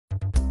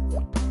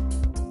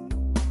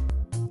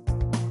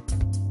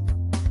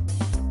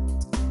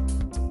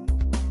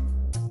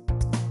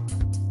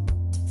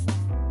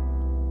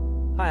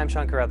Hi, I'm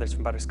Sean Carruthers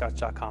from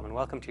Butterscotch.com and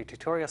welcome to your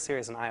tutorial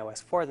series on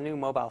iOS 4, the new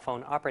mobile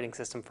phone operating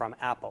system from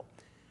Apple.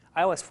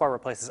 iOS 4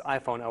 replaces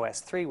iPhone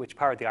OS 3, which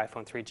powered the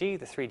iPhone 3G,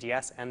 the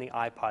 3GS, and the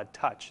iPod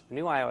Touch. The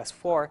new iOS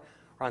 4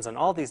 runs on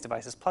all these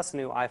devices, plus the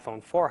new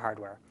iPhone 4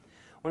 hardware.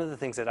 One of the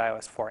things that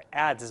iOS 4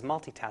 adds is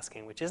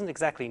multitasking, which isn't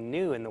exactly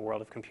new in the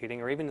world of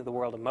computing or even in the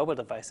world of mobile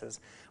devices,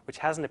 which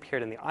hasn't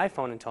appeared in the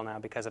iPhone until now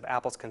because of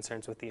Apple's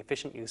concerns with the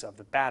efficient use of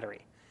the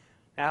battery.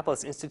 Apple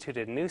has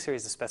instituted a new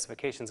series of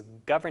specifications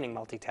governing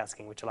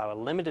multitasking, which allow a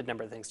limited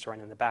number of things to run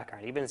in the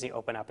background, even as you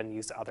open up and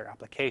use other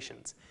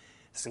applications.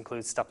 This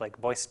includes stuff like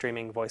voice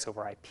streaming, voice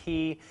over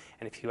IP,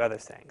 and a few other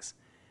things.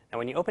 Now,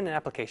 when you open an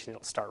application,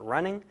 it'll start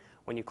running.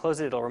 When you close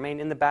it, it'll remain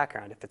in the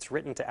background. If it's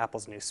written to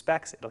Apple's new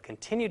specs, it'll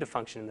continue to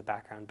function in the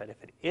background, but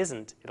if it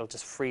isn't, it'll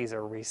just freeze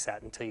or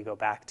reset until you go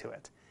back to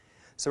it.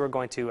 So we're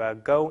going to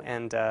go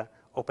and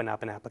open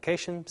up an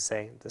application,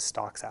 say the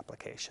Stocks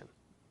application.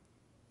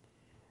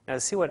 Now, to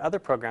see what other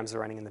programs are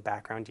running in the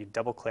background, you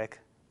double-click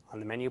on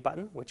the menu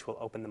button, which will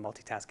open the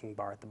multitasking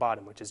bar at the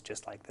bottom, which is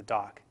just like the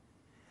dock.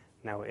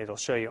 Now, it'll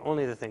show you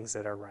only the things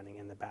that are running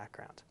in the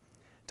background.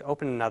 To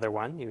open another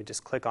one, you would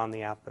just click on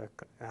the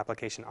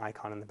application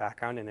icon in the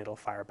background, and it'll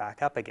fire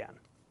back up again.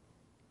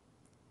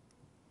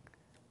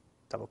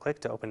 Double-click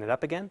to open it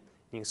up again.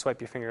 You can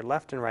swipe your finger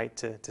left and right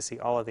to see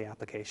all of the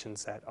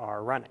applications that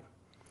are running.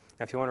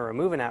 Now, if you want to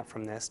remove an app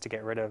from this to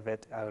get rid of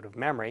it out of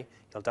memory,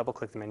 you'll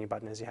double-click the menu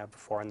button as you have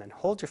before, and then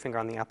hold your finger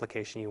on the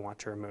application you want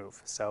to remove.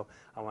 So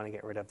I want to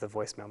get rid of the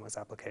Voice Memos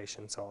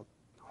application, so I'll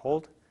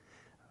hold.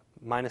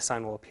 Minus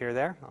sign will appear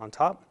there on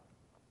top,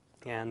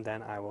 and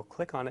then I will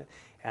click on it,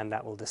 and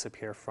that will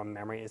disappear from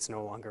memory. It's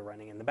no longer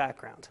running in the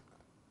background.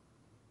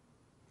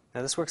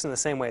 Now, this works in the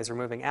same way as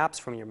removing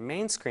apps from your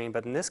main screen,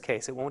 but in this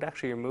case, it won't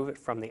actually remove it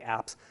from the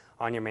apps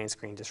on your main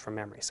screen, just from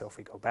memory. So if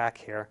we go back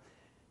here,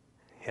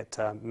 hit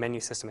menu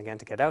system again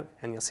to get out,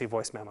 and you'll see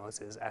Voice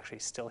Memos is actually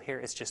still here.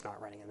 It's just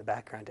not running in the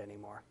background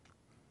anymore.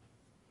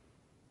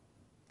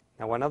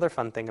 Now, one other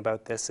fun thing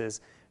about this is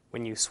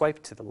when you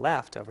swipe to the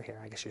left over here,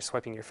 I guess you're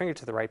swiping your finger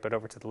to the right, but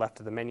over to the left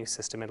of the menu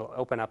system, it'll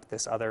open up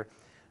this other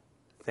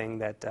thing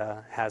that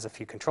has a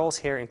few controls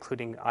here,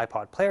 including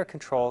iPod player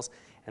controls,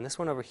 and this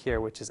one over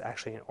here, which is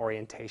actually an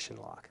orientation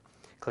lock.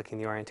 Clicking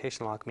the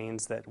orientation lock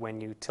means that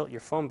when you tilt your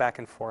phone back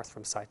and forth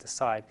from side to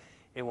side,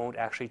 it won't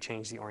actually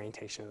change the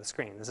orientation of the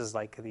screen. This is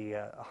like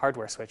the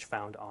hardware switch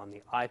found on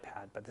the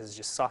iPad, but this is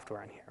just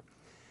software in here.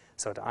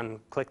 So to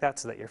unclick that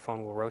so that your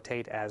phone will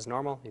rotate as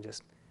normal, you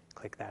just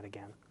click that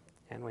again.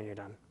 And when you're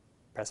done,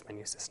 press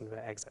menu system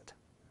to exit.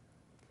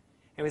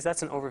 Anyways,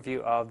 that's an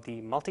overview of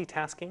the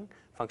multitasking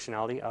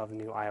functionality of the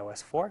new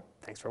iOS 4.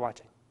 Thanks for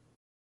watching.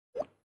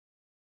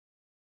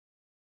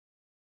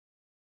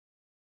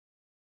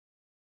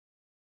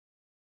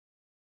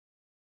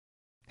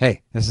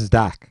 Hey, this is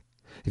Doc.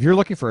 If you're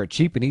looking for a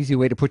cheap and easy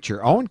way to put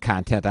your own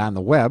content on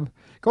the web,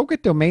 go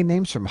get domain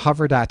names from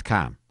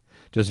hover.com.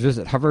 Just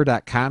visit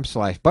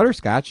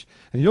hover.com/butterscotch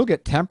and you'll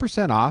get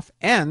 10% off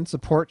and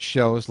support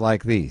shows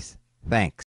like these. Thanks.